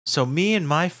So me and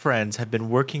my friends have been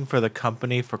working for the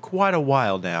company for quite a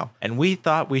while now, and we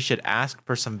thought we should ask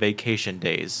for some vacation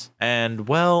days. And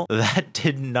well, that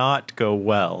did not go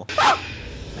well.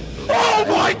 Oh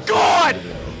my god!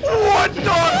 What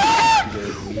the heck?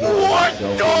 What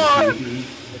the?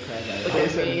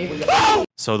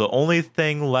 So the only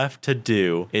thing left to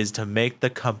do is to make the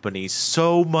company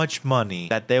so much money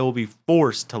that they will be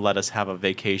forced to let us have a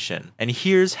vacation. And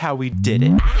here's how we did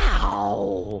it.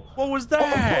 Ow! What was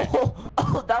that?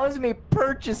 Oh, that was me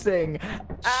purchasing.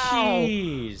 Ow.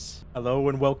 Jeez. Hello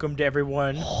and welcome to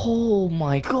everyone. Oh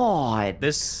my god.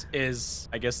 This is,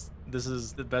 I guess this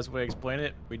is the best way to explain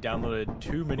it. We downloaded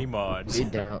too many mods.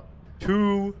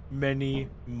 Too many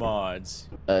mods.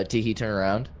 Teehee, turn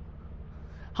around.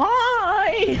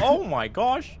 Hi! Oh my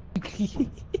gosh.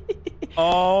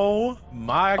 Oh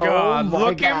my god. Oh my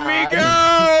Look god. at me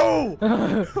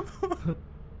go!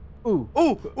 Ooh.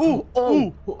 Ooh, ooh,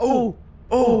 ooh, ooh.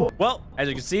 Oh. Well, as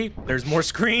you can see, there's more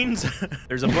screens.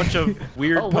 There's a bunch of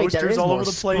weird posters all over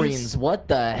the place. Screens. What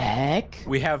the heck?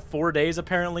 We have 4 days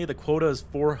apparently. The quota is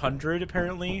 400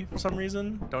 apparently for some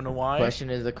reason. Don't know why. Question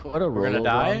is the quota We're gonna rollover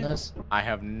die? on this? I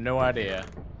have no idea.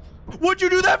 What'd you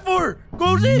do that for?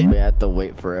 Goes in. We have to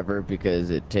wait forever because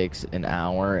it takes an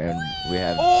hour and we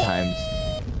have times.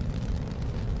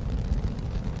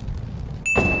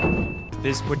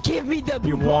 This what Give me the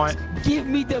you want? Give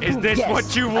me the Is this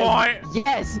what you want?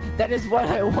 Yes, that is what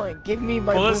I want. Give me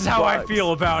my Well, this is how I boombox.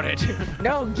 feel about it.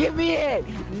 No, give me it.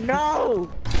 No.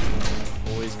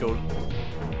 Always go.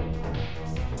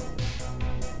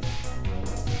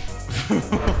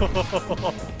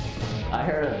 I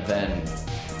heard a vent.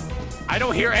 I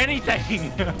don't hear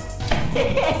anything.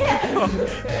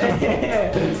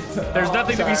 There's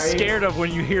nothing to be scared of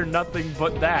when you hear nothing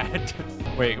but that.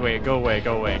 Wait, go away.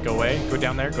 Go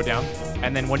down there, go down.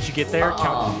 And then once you get there,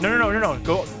 count. No.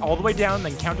 Go all the way down,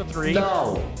 then count to 3.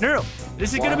 No. No.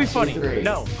 This is gonna be funny. 1, 2, 3.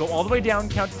 No, go all the way down,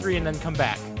 count to 3, and then come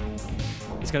back.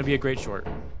 It's gonna be a great short.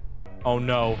 Oh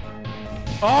no.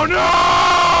 Oh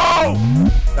no!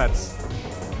 That's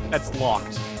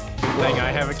locked. Thing,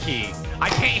 I have a key. I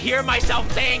can't hear myself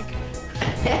think.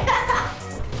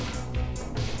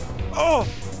 Oh!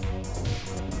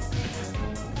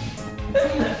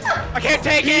 I can't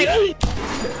take it!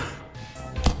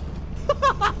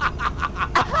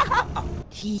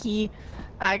 Teehee,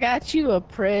 I got you a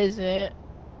present.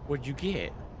 What'd you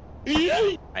get?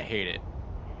 I hate it.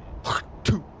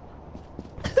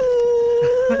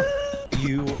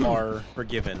 You are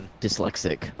forgiven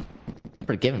Dyslexic.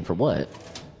 Forgiven for what?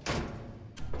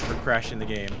 for crashing the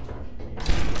game.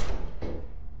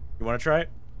 You want to try it?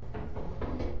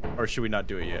 Or should we not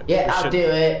do it yet? Yeah, I'll do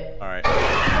it. Alright.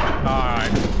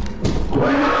 Alright.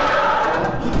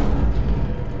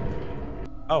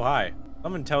 Oh, hi.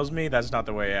 Someone tells me that's not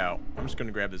the way out. I'm just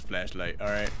gonna grab this flashlight,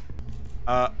 alright?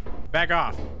 Back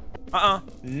off.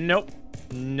 Nope.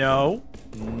 No.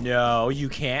 No, you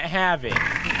can't have it.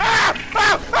 Ah!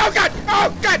 Oh god!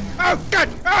 Oh god! Oh god!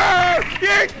 Ah!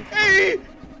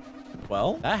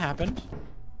 Well, that happened.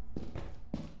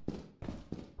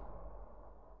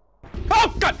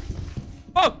 Oh god!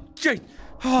 Oh jeez!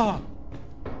 Oh.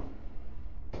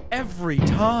 Every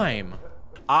time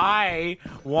I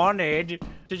wanted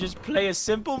to just play a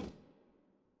simple.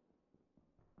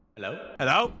 Hello?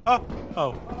 Hello?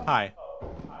 Oh, hi.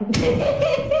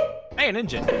 Hey, an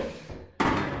engine.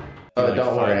 Oh,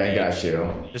 don't worry, I got you.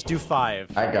 Just do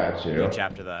 5. I got you. Each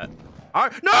after that. All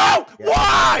right. No!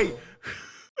 Why?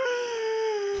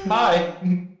 Hi.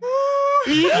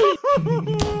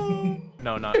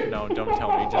 No, don't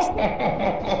tell me. Just.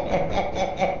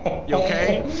 You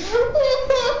okay?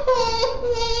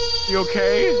 You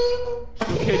okay?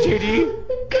 Okay, JD?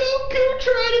 Goku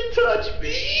tried to touch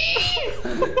me!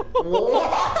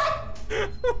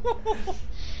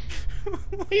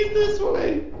 He's this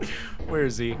way. Where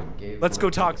is he? Let's go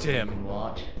talk to him.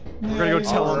 We're gonna go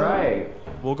tell him. Alright.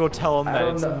 We'll go tell him that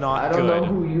it's not I don't know good.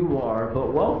 who you are,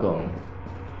 but welcome.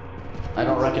 I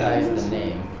don't recognize the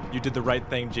name. You did the right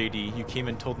thing, JD. You came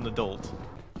and told an adult.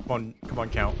 Come on,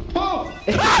 count. Oh!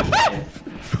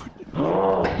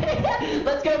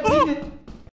 Let's go see the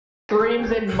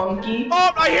screams and monkey.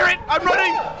 Oh, I hear it! I'm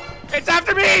running! It's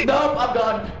after me! Nope, I'm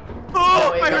gone.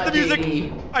 Oh, No, I it heard the got music.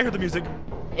 JD. I heard the music.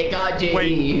 It got JD.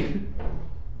 Wait.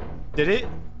 Did it?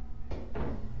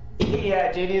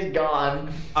 Yeah, JD's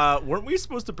gone. Weren't we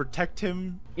supposed to protect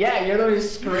him? Yeah, you're the one who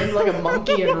screamed like a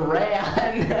monkey and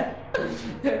ran. Let's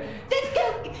go.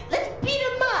 Let's beat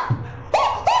him up.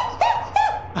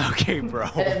 Okay, bro.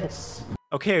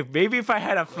 Okay, maybe if I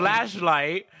had a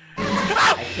flashlight.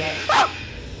 I can't.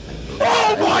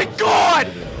 Oh my god!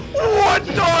 What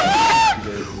dog?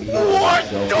 What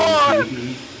dog?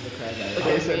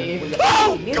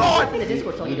 Oh God!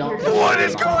 What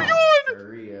is going on?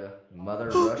 Korea, Mother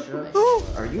Russia.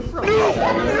 Are you from? No! No,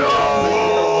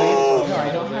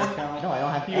 I don't have. No, I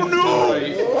don't have. Oh no!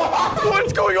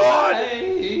 What's going on?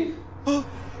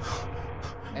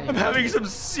 I'm having some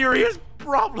serious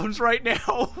problems right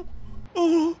now.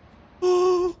 Oh,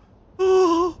 oh,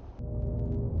 oh.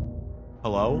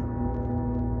 Hello?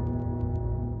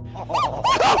 Oh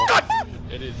God!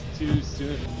 It is too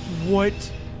soon. What?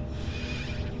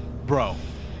 Bro,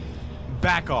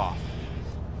 back off.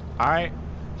 All right.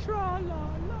 Tra-la-la.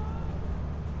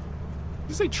 Did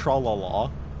you say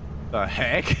tra-la-la? The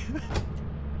heck?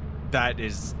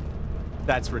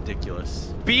 That's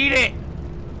ridiculous. Beat it!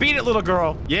 Beat it, little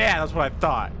girl. Yeah, that's what I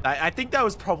thought. I think that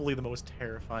was probably the most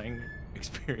terrifying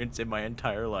experience in my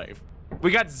entire life.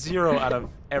 We got 0 out of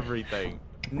everything.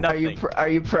 Nothing.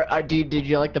 Did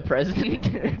you like the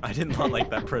president? I did not like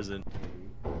that present.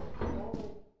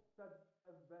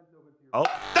 Oh,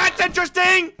 that's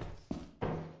interesting!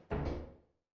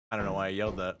 I don't know why I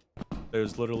yelled that.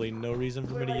 There's literally no reason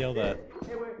for me to yell that.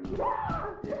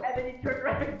 And then he turned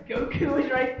around and Goku was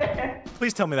right there.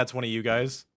 Please tell me that's one of you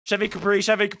guys. Chevy Capri,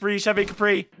 Chevy Capri, Chevy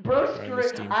Capri. Bro,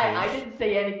 I didn't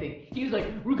say anything. He was like,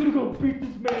 we're gonna go beat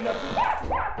this man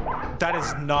up. That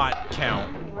is not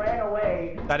count. Ran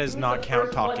away. That is not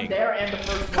count talking. There and the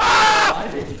first Ah!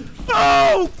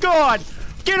 Oh God!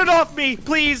 Get it off me,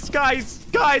 please, guys.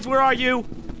 Guys, where are you?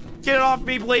 Get it off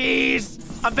me, please.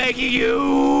 I'm begging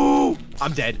you.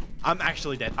 I'm dead. I'm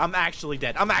actually dead. I'm actually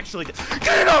dead. I'm actually dead.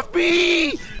 Get it off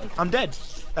me! I'm dead.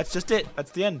 That's just it. That's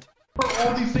the end. Where are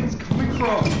all these things coming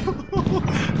from?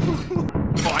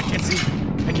 Oh, I can't see.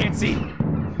 I can't see.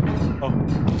 Oh.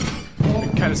 I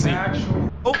can kind of see.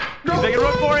 Oh, no, make a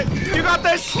run for it. You got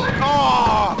this.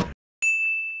 Oh.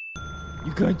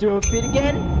 You gonna throw a fit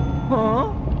again?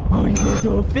 Huh? Oh, you gonna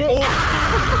throw a fit?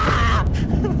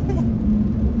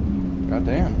 God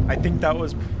damn. I think that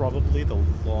was probably the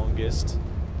longest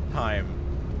time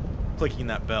clicking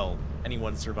that bell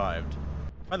anyone survived.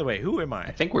 By the way, who am I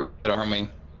I? think we're good, aren't we?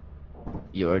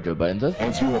 You are Joe Biden's?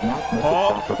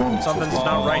 Oh, something's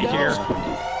not right here.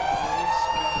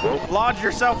 Lodge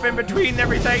yourself in between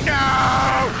everything. No! No!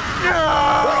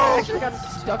 I actually got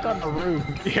stuck on the roof.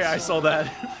 Yeah, I saw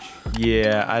that.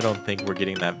 Yeah, I don't think we're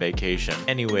getting that vacation.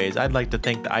 Anyways, I'd like to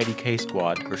thank the IDK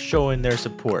squad for showing their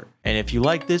support. And if you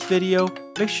like this video,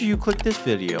 make sure you click this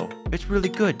video. It's really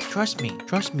good. Trust me.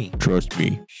 Trust me. Trust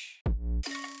me.